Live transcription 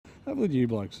Have a look at you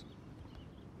blokes.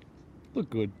 Look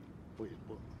good. We are.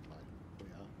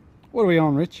 What are we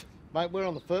on, Rich? Mate, we're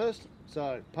on the first,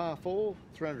 so par 4,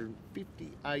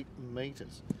 358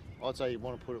 metres. I'd say you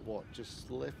want to put it, what, just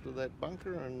left of that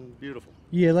bunker and beautiful.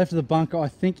 Yeah, left of the bunker. I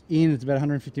think in, it's about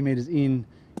 150 metres in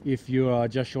if you are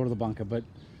just short of the bunker, but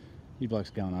you blokes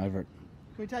going over it.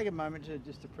 Can we take a moment to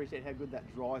just appreciate how good that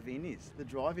drive in is? The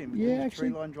drive in, Yeah, the actually,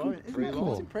 tree line drive in. good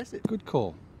call. It's impressive. Good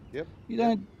call. Yep. You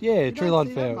don't, yeah, You tree don't line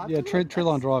see that fair. much Yeah, of tree it.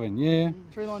 line driving. Yeah.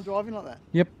 Tree line driving like that.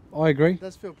 Yep, I agree. It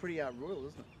does feel pretty royal,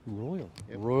 doesn't it? Royal.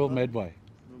 Yep. Royal Medway.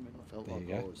 I felt There like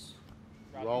you I go. was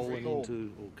rolling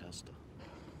into Augusta.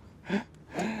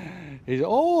 He's,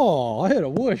 oh, I heard a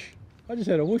whoosh. I just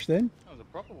heard a whoosh then. That was a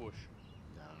proper whoosh.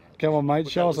 Come on, mate,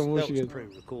 But show us a that whoosh was again.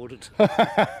 pre-recorded.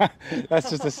 That's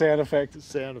just a sound effect.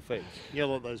 Sound effect. You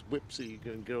know, like those whips that you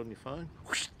can get on your phone?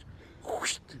 Whoosh,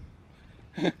 whoosh.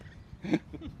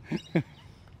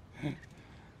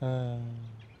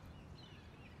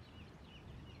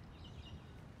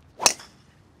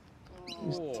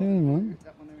 Just turn one.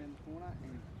 That one around the corner.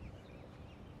 And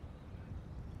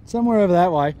Somewhere over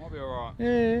that way. Might be alright.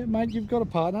 Yeah, mate, you've got a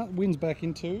partner. Wind's back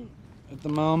in two at the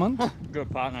moment. Got a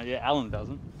partner, yeah, Alan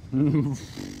doesn't. Alan's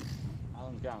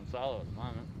going solo at the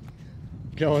moment.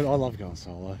 Going, I love going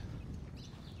solo.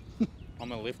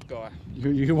 I'm a lift guy.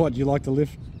 You what? You like to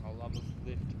lift? I love a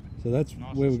lift. So that's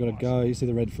Nice where and we've got to spicy. go. You see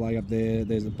the red flag up there.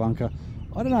 There's the bunker.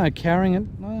 I don't know, carrying it,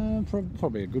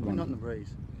 probably a good we're one. not in the breeze.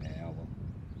 Yeah, well.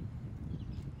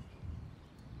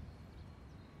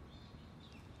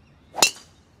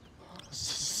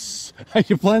 Hey,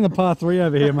 you're playing the par 3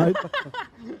 over here, mate. Got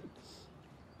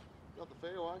the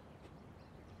fairway.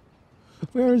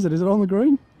 Where is it? Is it on the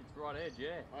green? It's right edge,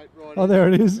 yeah. Mate, right Oh, in. there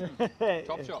it is.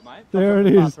 Top shot, mate. There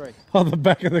it Par is. 3. On the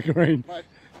back of the green. Mate,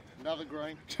 another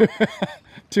green.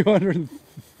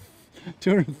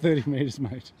 230 metres,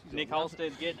 mate. Nick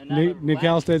Holstead's getting another Nick lap.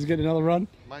 Halstead's getting another run.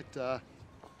 Mate,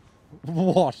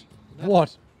 What?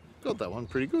 What? got that one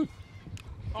pretty good.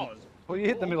 Oh, Well, you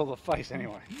hit the middle of the face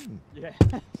anyway. yeah.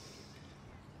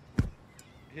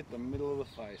 Hit the middle of the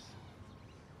face.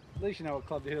 At least you know what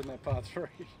club you hit on that par 3.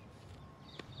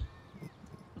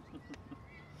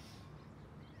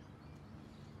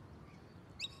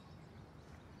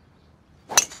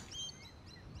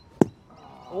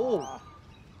 Oh!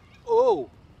 Oh!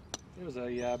 There was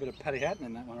a bit of Paddy Hatton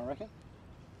in that one, I reckon.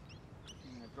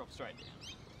 Drop straight down.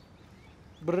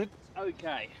 But it,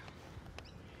 Okay.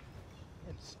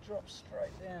 it's dropped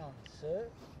straight down, sir.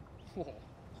 Oh,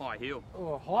 high heel.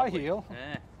 Oh, high heel.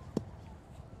 Yeah.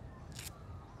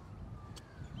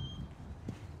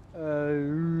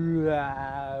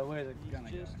 Where's it gonna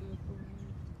go? Just a boy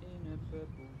in a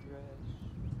purple dress.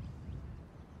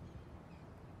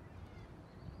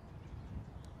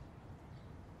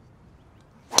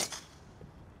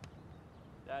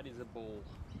 That is a ball.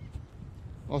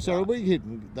 Oh, so are we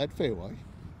hitting that fairway?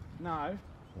 No.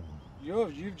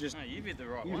 You've just No, you've hit the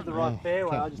right you one. hit the mate. right Oh,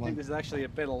 fairway. come I just on. think there's actually a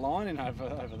better line in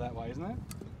over that way, isn't there?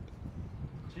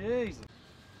 Jesus.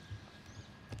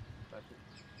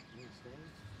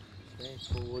 Stand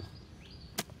forward.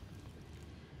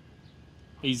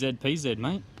 EZPZ,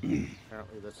 mate.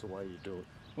 Apparently that's the way you do it.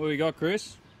 What we got,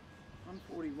 Chris?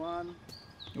 141.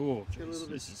 Oh, Got a little bit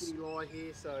this is skinny lie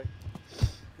here, so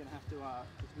gonna have to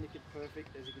just nick it perfect.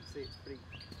 As you can see, it's pretty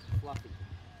fluffy.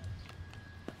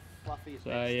 Fluffy at so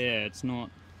best. yeah, it's not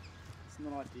It's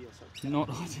not ideal. So it's not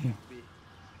gonna ideal. be-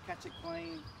 catch it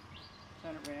clean,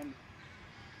 turn it round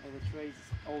over the trees,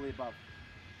 all the above.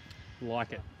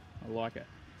 Like it. I like it.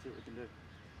 See what we can do.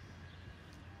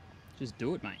 Just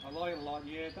do it, mate. I like it a lot.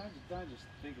 Yeah, don't just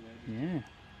think about it. Yeah.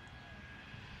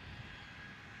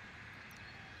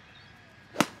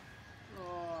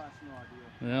 Oh, that's not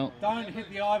ideal. Well, Don't hit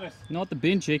the ibis. not the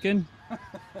bin chicken.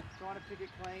 Trying to pick it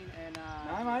clean and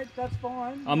No, mate, that's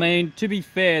fine. I mean, to be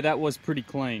fair, that was pretty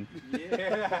clean.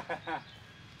 Yeah.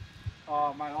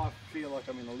 Oh, mate, I feel like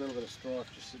I'm in a little bit of strife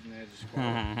just sitting there, just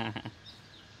quiet.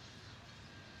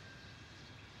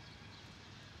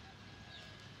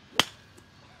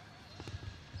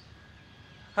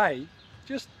 Hey,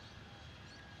 just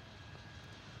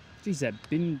Geez, that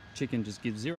bin chicken just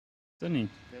gives zero, doesn't he?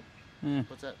 Yep. Yeah.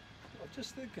 What's that? I'm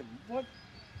just thinking, what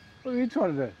are you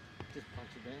trying to do? Just punch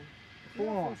it down. Full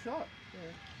yeah, on. full shot.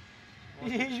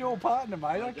 He's your partner,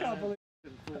 mate. I can't believe.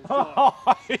 Full shot.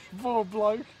 Oh, you poor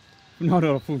bloke. Not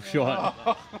a full shot.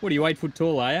 What are you, 8 foot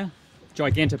tall, are you?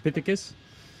 Gigantopithecus?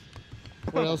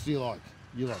 What else do you like?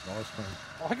 You like ice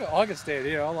cream, I could stand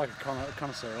here. I like a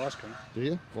connoisseur ice cream. do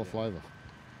you? What flavour?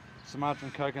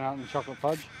 Sumatran coconut and chocolate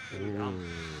fudge. Ooh,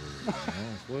 nice.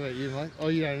 What about you, mate? Oh,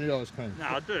 you don't eat ice cream. No,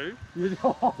 I do. Do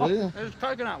you? There's a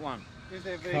coconut one. Is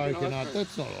there vegan ice coconut. cream?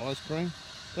 That's not ice cream.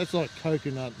 That's like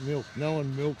coconut milk. No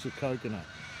one milks a coconut.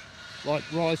 Like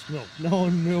rice milk. No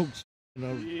one milks.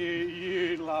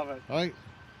 You love it. Hey,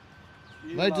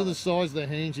 You imagine love the it. size of the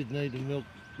hands you'd need to milk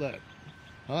that.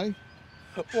 Hey,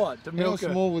 What? To how milk it?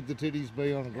 small would the titties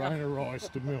be on a grain of rice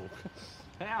to milk?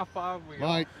 How far have we got?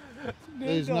 Mate,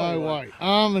 there's no way.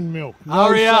 Almond milk. No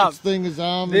Hurry such up. thing as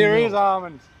almond There milk. is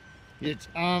almonds. It's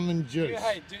almond juice.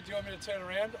 Hey, do you want me to turn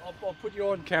around? I'll put you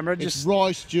on camera. It's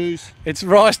rice juice. It's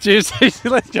rice juice.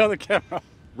 Let's go on the camera.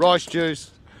 Rice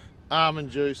juice. Almond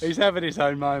juice. He's having his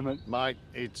own moment. Mate,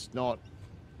 it's not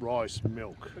rice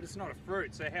milk. But it's not a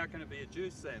fruit, so how can it be a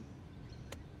juice then?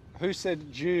 Who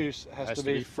said juice has to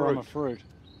be from a fruit?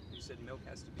 You said milk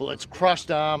has to be. Well, it's crushed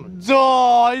almonds.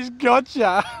 Oh, he's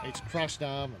gotcha. It's crushed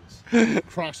almonds.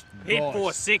 Crushed Hit rice.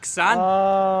 4-6, son.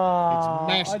 Oh,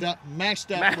 It's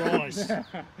mashed up rice.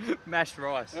 Mashed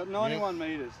rice. 91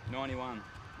 metres. 91.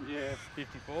 Yeah,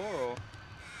 54 or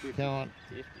Come on.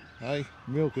 50? Hey,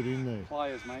 milk it in there.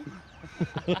 players, mate.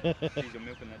 Jeez, you're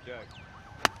milking that joke.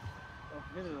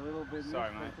 I've hit it a little bit. Sorry,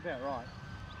 but mate. It's about right.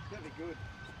 It's gonna be good.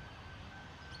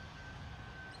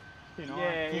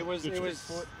 Yeah, It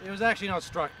was actually not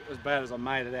struck as bad as I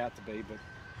made it out to be, but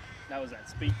that was that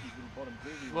speaky little bottom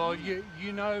blue. well,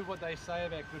 you know what they say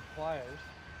about good players.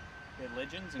 They're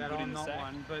legends and That good in I'm the not sack.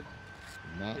 one, but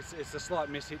No. it's a slight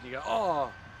miss hit, and you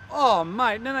go, oh,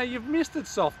 mate, no, you've missed it,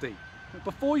 Softy.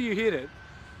 Before you hit it,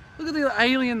 look at the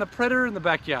alien, the predator in the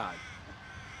backyard.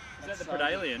 Is that the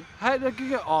Predalien? Hey, look, you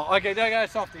go, oh, okay, don't go,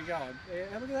 Softy, go on. Yeah,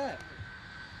 look at that.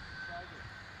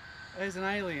 There's an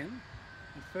alien,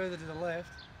 and further to the left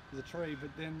there's a tree, but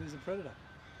then there's a predator.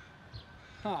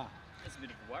 Huh, That's a bit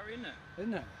of a worry, isn't it?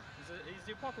 isn't it? Is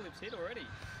the apocalypse hit already?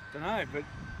 Don't know, but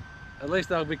at least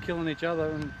they'll be killing each other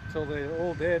until they're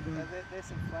all dead. And There's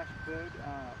some flash bird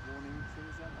warning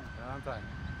things, aren't aren't they?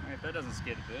 Mate, if that doesn't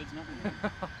scare the birds,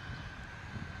 nothing.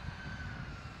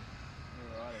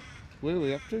 Alrighty. Where are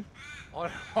we up to? I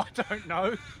don't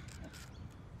know.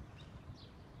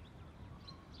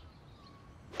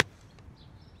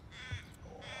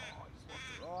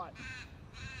 Right.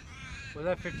 Was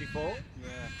that 54? Yeah.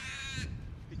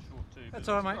 Bit short too. That's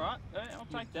but all right, it's mate. Alright, yeah, I'll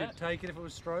take You'd that. take it if it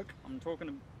was stroke. I'm talking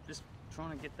to just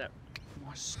trying to get that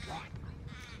nice strike.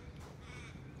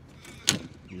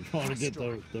 You're trying to get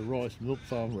the rice milk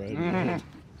farmer out of your head.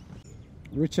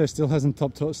 Richo still hasn't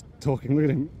stopped talking. Look at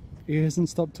him. He hasn't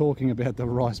stopped talking about the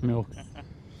rice milk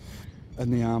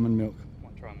and the almond milk.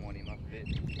 Might try and wind him up a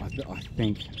bit. I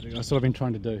think that's what I've been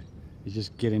trying to do. Is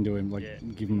just get into him, like Yeah,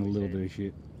 give him a little bit of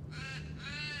shit.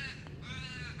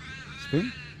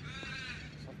 Spin.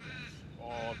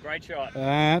 Oh, great shot.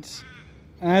 That's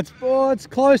it's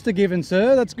close to given,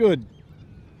 sir. That's good.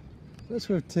 That's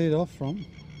where we've teed off from.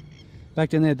 Back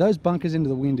down there, those bunkers into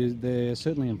the wind, they're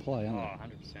certainly in play, Oh, aren't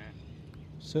they? 100%.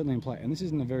 Certainly in play. And this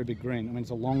isn't a very big green. I mean,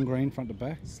 it's a long green front to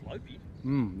back. Slopey. The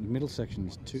middle section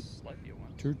is Slopier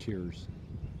one. two tiers.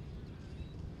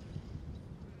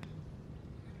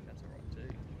 That's alright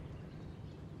too.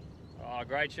 Oh,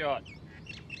 great shot.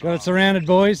 Got it surrounded,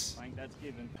 boys. I think that's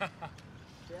given.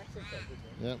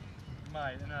 Yep.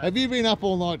 Mate, no. Have you been up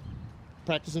all night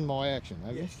practicing my action?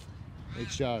 Have Yes. you?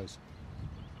 It shows.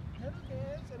 Never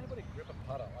has anybody grip a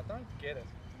putter. I don't get it.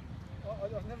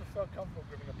 I've never felt comfortable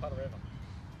gripping a putter ever.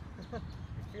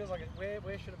 It feels like where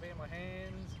should it be in my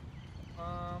hands,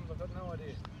 palms? I've got no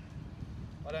idea.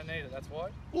 I don't need it. That's why.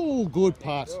 Oh, good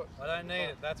putt. I don't need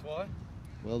it. That's why.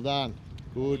 Well done.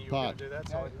 Good You were gonna putt. do that,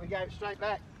 they? so We go straight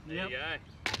back. There you go.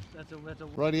 that's a.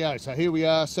 Rightio, so here we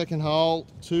are, second hole,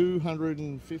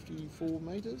 254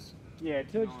 metres? Yeah,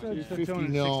 260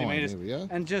 59, metres. there we go.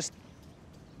 And just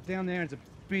down there, it's a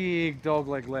big dog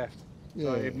leg left.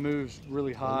 So Yeah. it moves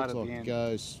really hard It at looks the like end. it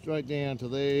goes straight down to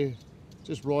there,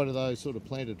 just right of those sort of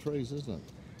planted trees, isn't it?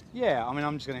 Yeah, I mean,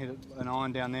 I'm just going to hit an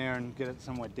iron down there and get it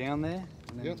somewhere down there,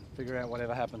 and then Yep. figure out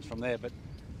whatever happens from there. But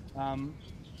I'm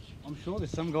sure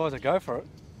there's some guys that go for it.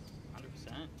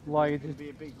 100%. Like, It'd be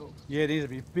a big hook. yeah, it needs to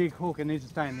be a big hook. It needs to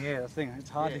stay in the air. That's the thing. It's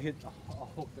hard to Yeah. hit a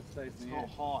hook that stays in the air. Not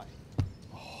high.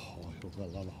 Oh, high hook, I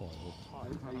love a high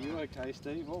hook. Are you okay,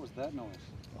 Steve? What was that noise?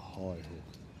 A high hook.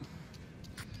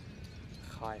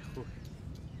 High hook.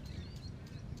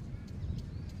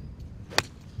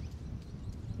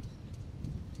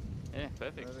 Yeah,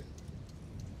 perfect.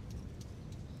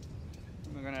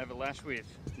 We're going to have a lash with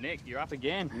Nick. You're up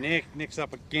again. Nick's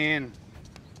up again.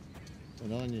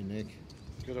 Good on you, Nick.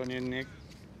 Good on you, Nick.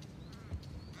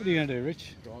 What are you going to do,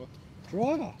 Rich?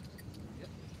 Driver? Yep.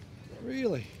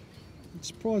 Really? It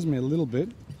surprised me a little bit.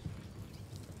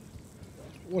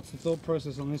 What's the thought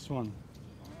process on this one?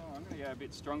 Oh, I'm going to go a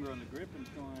bit stronger on the grip and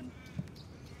try and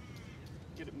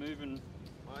get it moving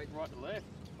Mate, right to left.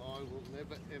 I will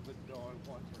never ever die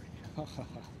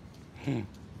one.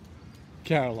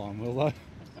 Caroline will though.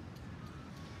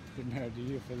 Been married to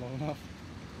you for long enough.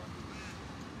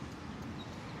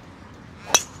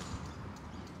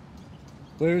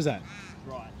 Where is that?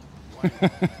 Right.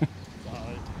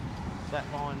 That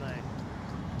line there.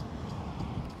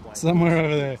 Somewhere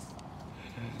over there.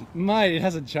 Mate, it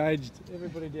hasn't changed.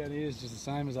 Everybody down here is just the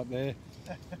same as up there.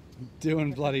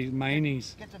 Doing bloody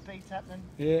manies. Get the beats happening.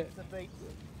 Yeah. Get the beats.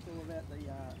 It's all about the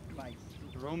base.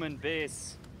 Roman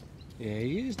bass. Yeah,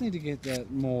 you just need to get that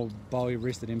more bowie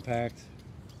wristed impact.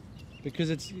 Because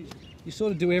it's, you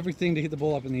sort of do everything to hit the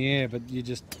ball up in the air, but you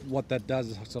just, what that does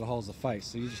is sort of holds the face.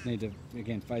 So you just need to,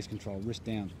 again, face control, wrist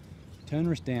down. Turn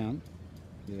wrist down.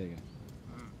 Yeah, there you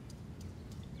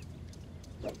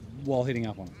go. While hitting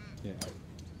up on it. Yeah.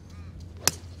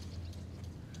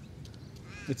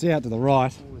 It's out to the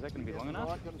right. Oh, is that going to be long enough?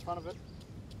 Right, got in front of it.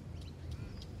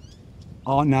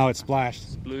 Oh no, it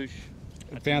splashed. Sploosh.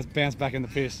 It bounced back in the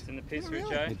piss. It's in the piss, Oh,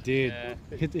 really? Richo. It did.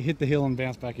 Yeah. Hit the hill and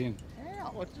bounced back in.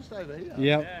 How? What, just over here?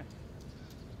 Yep. Yeah.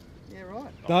 Yeah,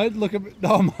 right. Don't look at me.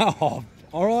 Oh,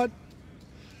 all right.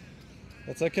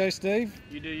 That's okay, Steve.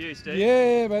 You do you, Steve.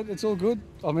 Yeah, but it's all good.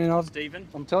 I mean, Stephen.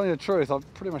 I'm telling you the truth.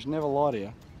 I've pretty much never lied to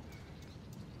you.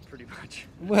 Pretty much.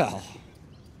 Well,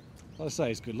 I say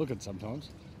he's good looking sometimes.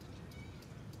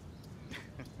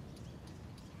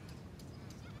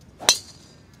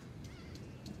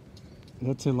 Is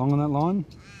that too long on that line?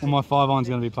 Or my 5-iron's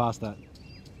going to be past that?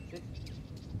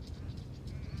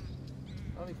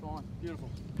 That'll be fine. Beautiful.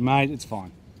 Mate, it's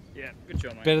fine. Yeah, good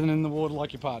job, mate. Better than in the water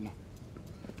like your partner.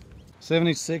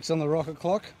 76 on the rocket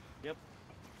clock. Yep.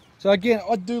 So again,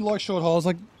 I do like short holes.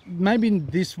 Like maybe in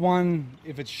this one,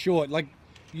 if it's short, like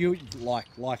you like,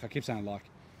 I keep saying like,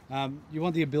 you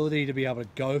want the ability to be able to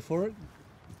go for it,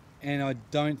 and I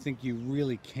don't think you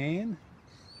really can.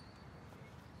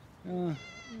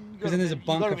 Because then there's a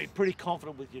bunker. You've got to be pretty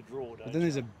confident with your draw, don't you? But then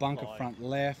there's a bunker Like, front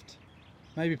left.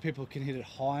 Maybe people can hit it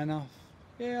high enough.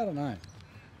 Yeah, I don't know.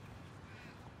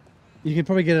 You could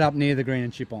probably get it up near the green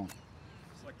and chip on.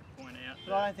 Just like to point out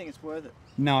But I don't think it's worth it.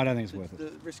 No, I don't think it's worth it.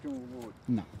 The risk and reward.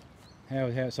 No.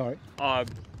 How, sorry? I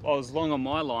was long on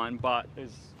my line, but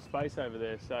there's space over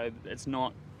there, so it's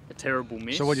not a terrible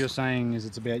miss. So what you're saying is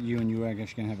it's about you and you're actually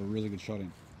going to have a really good shot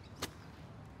in.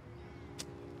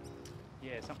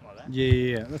 Yeah, something like that.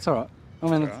 Yeah, that's all right. I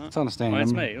mean, That's all right. it's understandable. Oh,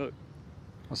 it's me, look.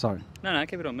 Oh, sorry. No,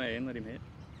 keep it on me and let him hit.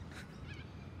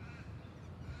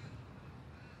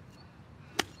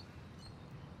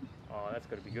 Oh, that's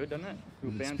got to be good, doesn't it?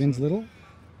 Little It bounce spins and- little.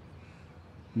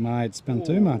 Mate, spin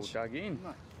too Ooh, much. Dug in.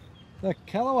 That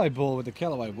Callaway ball with the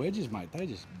Callaway wedges, mate, they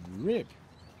just rip.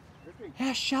 Ripping.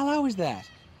 How shallow is that?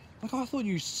 Like, I thought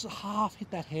you half hit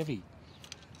that heavy.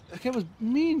 Like, it was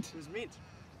mint. It was mint.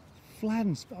 Flat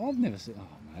and I've never seen.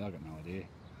 Oh, mate, I've got no idea.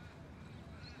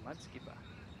 Mud skipper.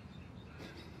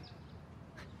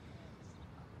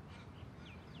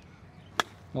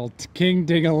 Old King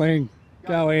Ding-a-ling.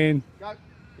 Go in. Go.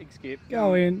 Big skip.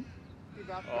 Go in. Give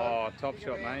up. Oh, go. top Dig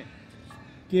shot, around. mate.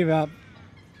 Give up.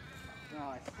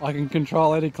 Nice. I can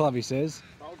control any club, he says.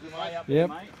 Told you, Way mate. up Yep. there,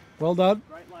 mate. Well done.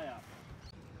 Great layup.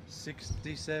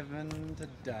 67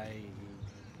 today.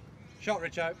 Shot,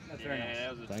 Richo. That's very Yeah, nice.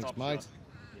 that was a Thanks, top mate. shot.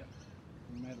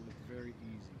 You made it look very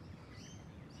easy.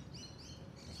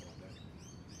 That's right,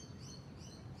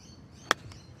 Dad.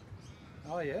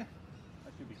 Oh, yeah?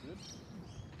 That should be good.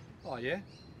 Oh, yeah?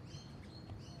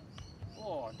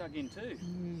 Oh, dug in too.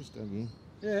 Just dug in.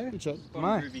 Yeah. Good shot.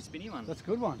 Bottom Mate, groovy spinny one. that's a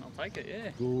good one. I'll take it,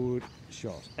 yeah. Good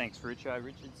shot. Thanks, Richo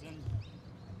Richardson.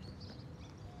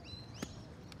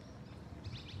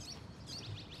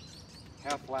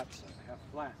 How flat, sir? How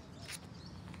flat?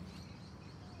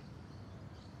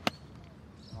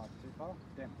 Oh, too far?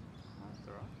 Damn. No, that's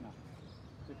all right. No.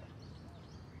 Too far.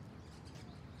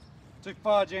 Too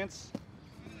far, gents.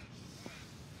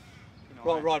 Pin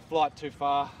iron. Right flight, too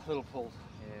far. Little pull.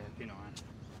 Yeah, pin iron.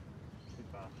 Too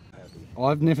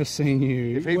far. I've never seen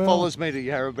you. If he follows me to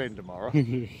Yarra Bend tomorrow,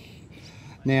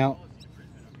 Now,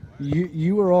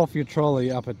 you were off your trolley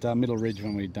up at Middle Ridge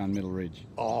when we'd done Middle Ridge.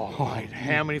 oh mate,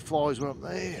 how many flies were up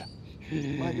there?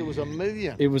 Mate, it was a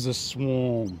million. It was a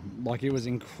swarm. Like, it was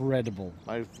incredible.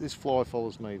 Mate, if this fly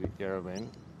follows me to Yarra Bend,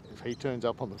 if he turns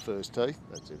up on the first tee,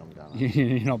 that's it, I'm going.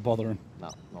 You're not bothering. No,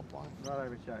 not playing. Right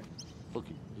over Joe. Look,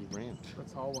 he ran.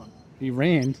 Let's hold one. He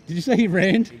ran. Did you say he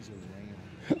ran? He's a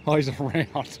ran. Oh, he's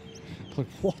around. Like,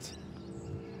 what?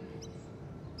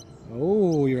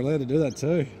 Oh, you're allowed to do that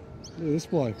too. Look at this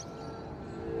bloke.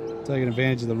 Taking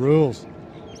advantage of the rules.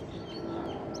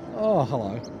 Oh,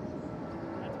 hello.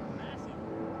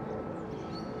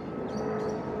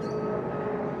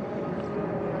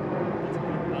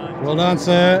 Well done,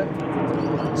 sir.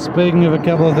 Speaking of a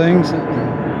couple of things.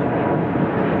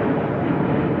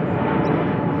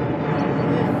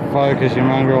 Focus, you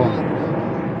mongrel.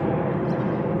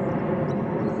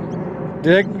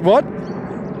 What?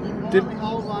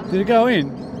 Did it go in?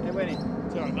 It went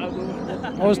in. Sorry,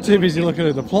 mate. I was too busy looking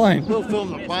at the plane. We'll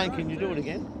film the plane. Can you do it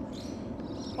again?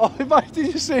 Oh, mate,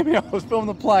 did you see me? I was filming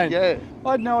the plane. Yeah.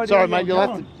 I had no idea. Sorry, where mate. you were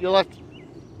going. You'll have to.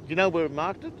 You know where it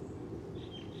marked it?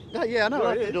 No, yeah, I know. You'll it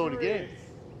have to is. do it again.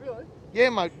 Really? Yeah,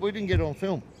 mate. We didn't get it on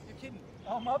film. You're kidding?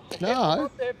 I'm up there. No. I'm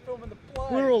up there filming the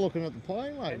plane. We were all looking at the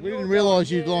plane, mate. And We you're didn't going,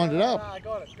 realise you'd yeah, lined it up. Nah,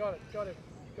 got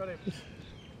him.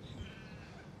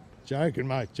 Joking,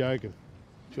 mate. Joking.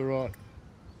 It's all right.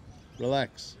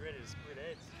 Relax. You're ready to split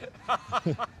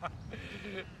heads.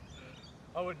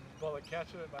 I wouldn't bother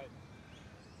catching it, mate.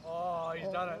 Oh, he's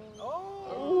done it.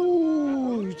 Oh.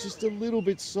 Oh, just a little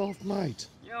bit soft, mate.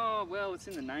 Yeah, well, it's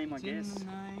in the name, I It's guess. in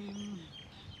the name.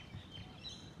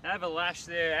 Have a lash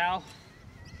there, Al.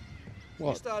 You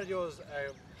What? started yours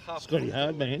half. Scotty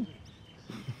hard, man.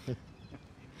 I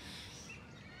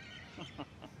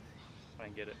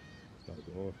don't get it. Oh,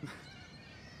 God.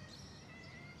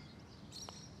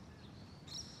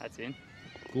 That's in.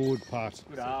 Good putt.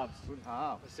 Good halves. Good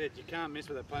half. I said you can't miss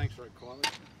with that putting stroke quietly.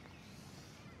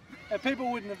 And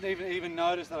people wouldn't have even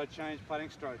noticed that I changed putting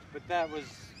strokes, but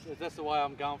that's the way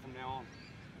I'm going from now on.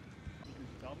 You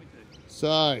told me to.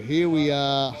 So here we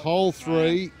are, hole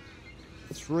 3,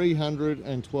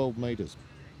 312 metres.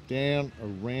 Down,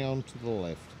 around to the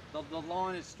left. The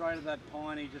line is straight of that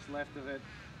piney, just left of it.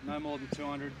 No more than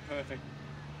 200, perfect.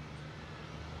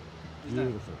 Isn't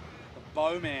Beautiful. it? The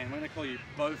bow man, we're going to call you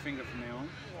Bowfinger from now on.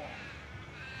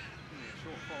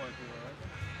 Short follow through,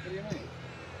 What do you mean?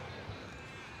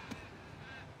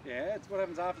 Yeah, it's what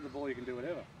happens after the ball, you can do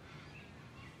whatever.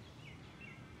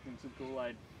 Drink some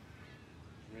Kool-Aid.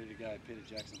 Ready to go, Peter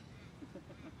Jackson.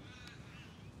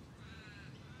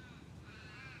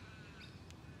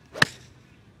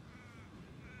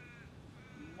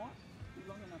 Might be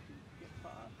long enough to get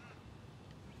past.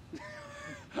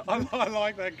 I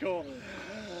like that call.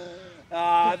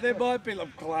 There might be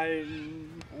some clay.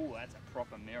 Oh, that's a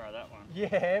proper mirror, that one.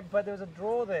 Yeah, but there was a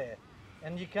draw there,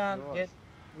 and you can't Right. get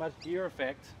much gear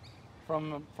effect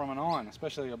from an iron,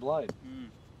 especially a blade. Mm.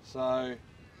 So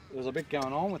there's a bit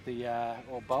going on with the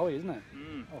or Bowie, isn't it?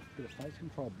 Mm. Oh, bit of face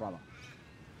control, brother.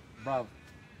 Bruv.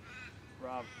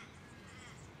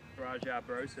 Raja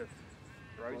Broseph.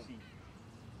 Brosi.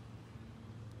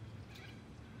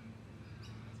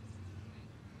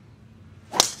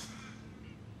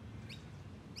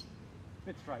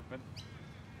 Bit straight, but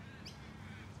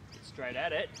Straight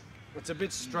at it. it's a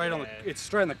bit straight on Yeah. the. It's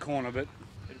straight in the corner, but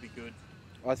It'll be good.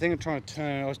 I think I'm trying to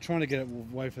turn. I was trying to get it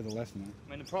way further left than I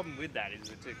mean, the problem with that is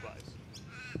we're too close.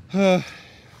 that.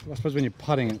 I suppose when you're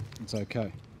putting it, it's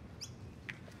okay.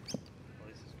 Well,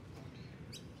 this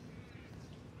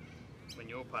is when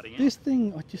you're putting it. This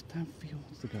thing, I just don't feel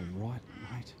wants to go right,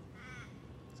 mate.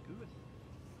 It's good.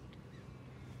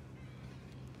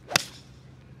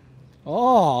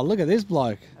 Oh, look at this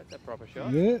bloke. That's a proper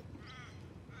shot. Yeah.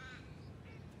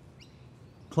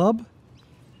 Club,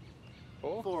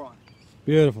 Four on.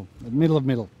 beautiful. The middle of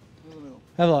middle.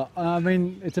 Have a look. I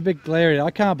mean, it's a bit glary.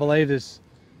 I can't believe there's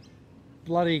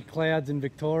bloody clouds in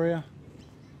Victoria.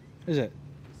 Is it?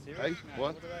 Hey,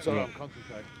 what? Sorry, I'm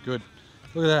concentrating. Good.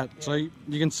 Look at that. So you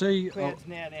can see. Clouds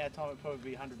now time it'd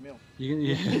probably be 100 mil.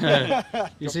 You can, yeah.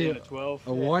 You see Down to 12.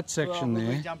 a white section Well,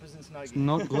 there. Jumpers and snow It's gear.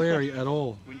 not glary at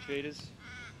all. Wind cheaters.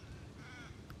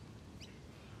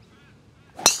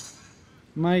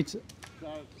 Mate,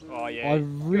 Oh yeah. I Good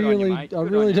on really, you, mate. I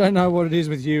Good really on you. don't know what it is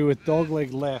with you with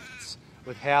dogleg lefts,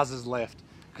 with houses left,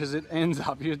 because it ends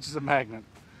up you're just a magnet.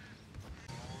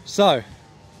 So,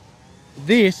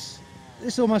 this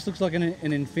almost looks like an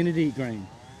infinity green,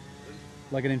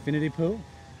 like an infinity pool.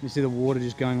 You see the water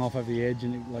just going off over the edge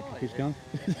and it keeps going.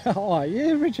 Oh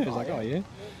yeah, Richard's like, oh yeah.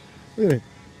 Look at it.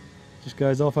 Just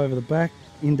goes off over the back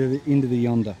into the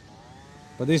yonder.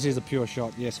 But this is a pure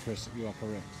shot. Yes, Chris, you are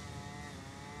correct.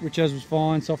 Richo's was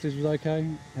fine, Softy's was okay.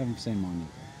 Haven't seen mine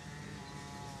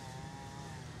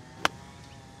yet.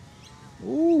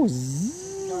 Ooh,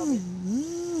 zzz,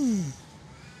 zzz.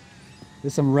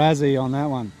 There's some razzie on that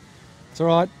one. It's all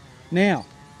right. Now,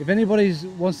 if anybody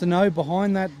wants to know,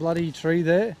 behind that bloody tree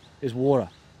there is water.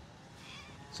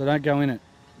 So don't go in it.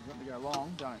 You want to go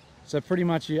long, don't. So pretty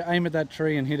much you aim at that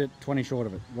tree and hit it 20 short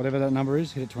of it. Whatever that number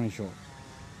is, hit it 20 short.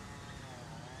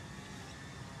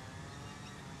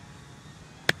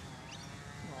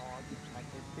 Oh, just make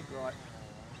it big right.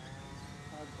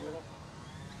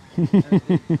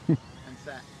 And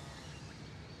sat.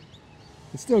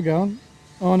 It's still going.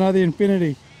 Oh no, the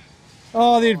infinity.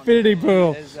 Oh, the infinity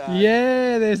pool. There's,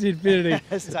 Yeah, there's the infinity.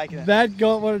 It's taken it. That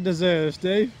got what it deserves,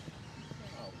 Steve.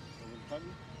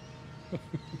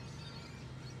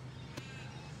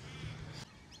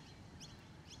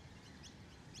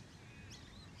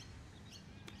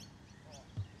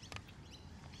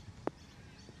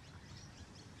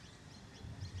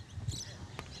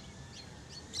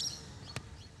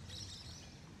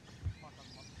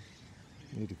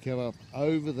 Need to come up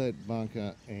over that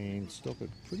bunker and stop it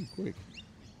pretty quick.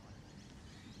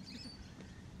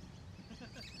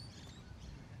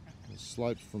 The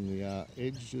slopes from the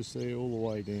edge just there all the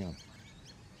way down.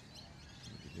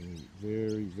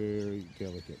 Very, very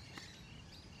delicate.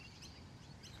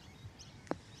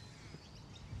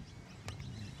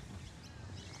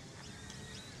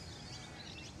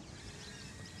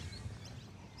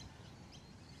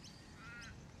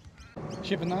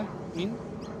 Shipping though, in.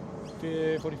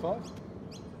 45?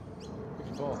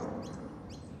 54.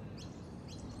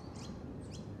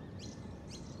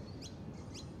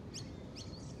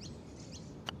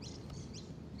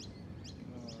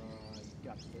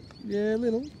 Yeah, a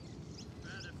little. The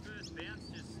first bounce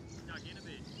just dug in a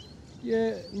bit.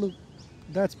 Yeah, look,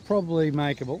 that's probably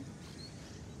makeable.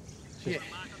 Yeah.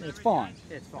 It's fine.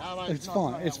 Yeah, it's fine. It's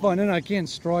fine. It's fine. No, again,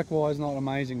 strike-wise, not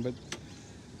amazing, but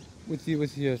with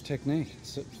your technique,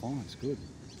 it's fine. It's good.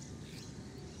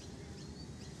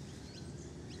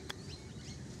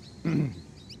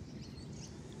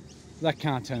 That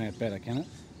can't turn out better, can it?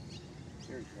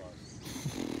 Very close.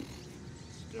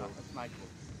 Still, it's makeable.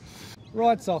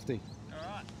 Right, Softy.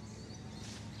 Alright.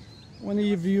 When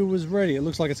your view was ready, it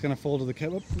looks like it's going to fall to the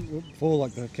camera. Fall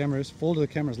like the camera is. Fall to the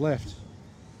camera's left.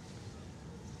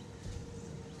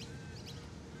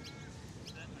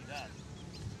 Certainly does.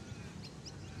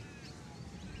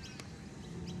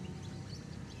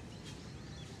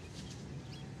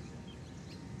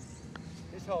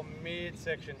 This whole mid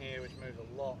section here, which moves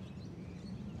a lot.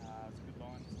 It's a good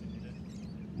line. Just did it.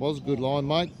 Was a good line,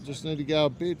 mate. Just need to go a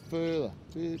bit further.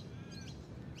 It's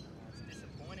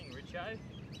disappointing, Richo.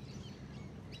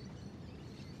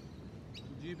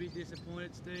 Would you be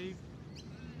disappointed, Steve?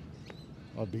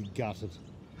 I'd be gutted.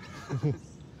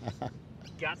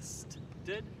 Gutted.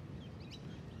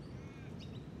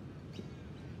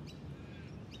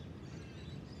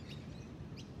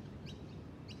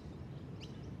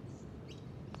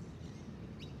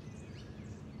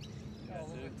 Oh,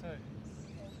 look at two.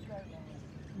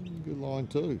 Good line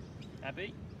too.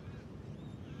 Happy?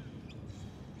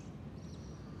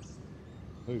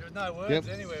 Who? There was no words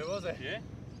Yep. anywhere, was there? Yeah?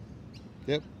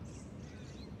 Yep.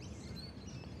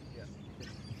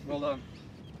 Well done.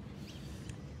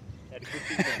 Had a good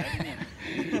think on that, didn't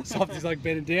you? Softy's like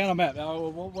bending down. I'm out. Oh,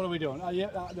 what are we doing? Oh, yeah.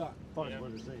 No. Probably Yeah.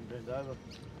 would have seen bent over.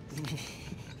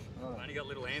 I've only got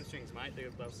little hamstrings, mate.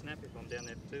 They'll snap if I'm down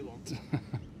there for too long.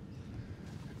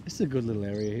 This is a good little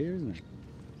area here, isn't it?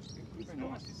 Very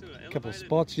nice. You sort of A couple of elevated.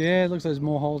 spots. Yeah, it looks like there's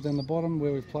more holes down the bottom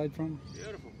where we've played from.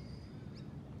 Beautiful.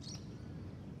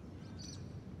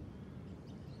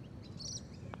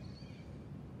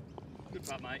 Good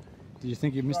putt, mate. Did you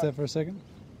think you missed that for a second?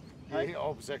 Yeah, I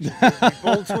was actually moving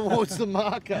ball towards the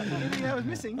marker. Anything I was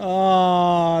missing?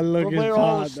 Oh, look From at where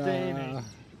I was that. standing,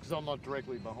 because I'm not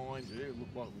directly behind you, it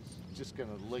looked like it was just going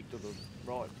to leak to the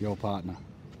right. Your partner.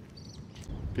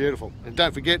 Beautiful. And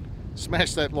don't forget,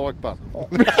 smash that like button. Oh,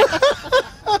 you're That's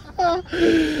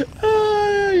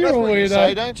a what you weirdo.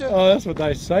 say, don't you? Oh, that's what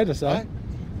they say to say. Hey?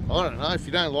 I don't know. If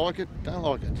you don't like it, don't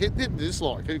like it. Hit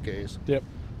dislike. Who cares? Yep.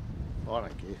 I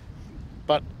don't care.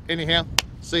 But anyhow,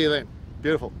 see you then.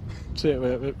 Beautiful. See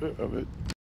you.